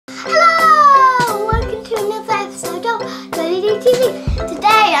Hello! Welcome to another episode of DollyDTV.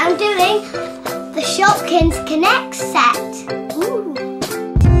 Today I'm doing the Shopkins Connect set. Ooh.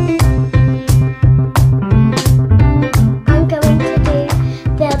 I'm going to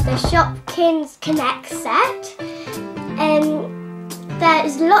build the Shopkins Connect set.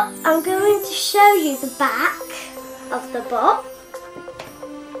 I'm going to show you the back of the book.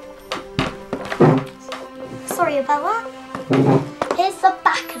 Sorry, Isabella. Here's the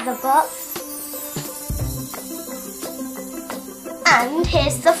back of the book. And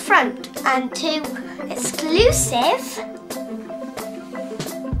here's the front. And two exclusive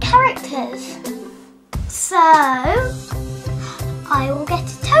characters. So, I will get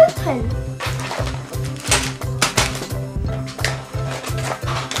it open.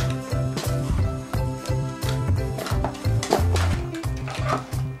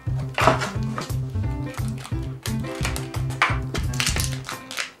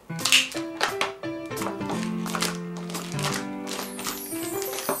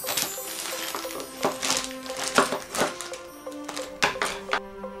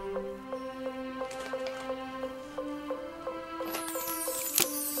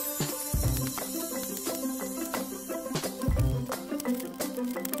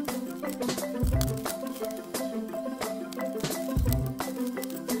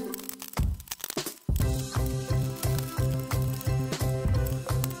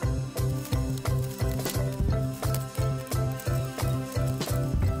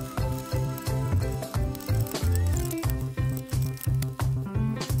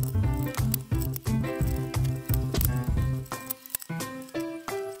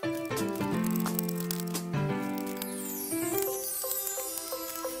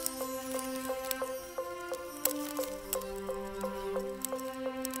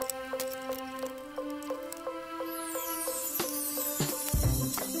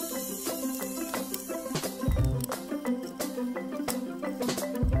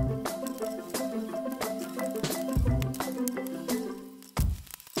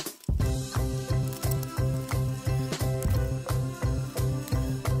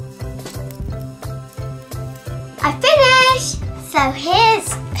 I finished! So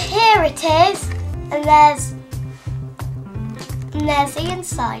here it is, and there's the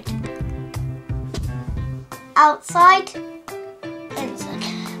inside. Outside, inside.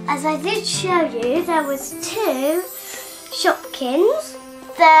 As I did show you, there was two Shopkins.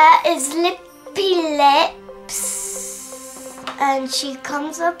 There is Lippy Lips, and she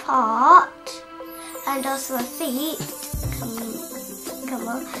comes apart, and also her feet come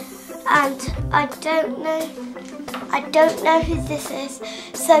on. And I don't know who this is,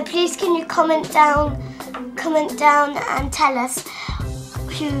 so please can you comment down and tell us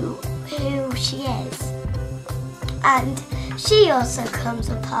who she is. And she also comes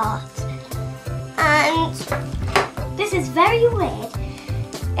apart, and this is very weird.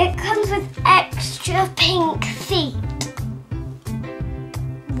 It comes with extra pink feet.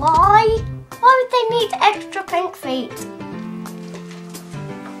 Why would they need extra pink feet?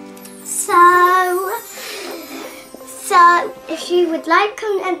 So if you would like,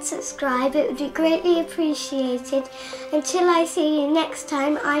 comment and subscribe, it would be greatly appreciated. Until I see you next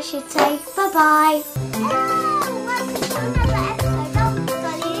time, I should say bye-bye.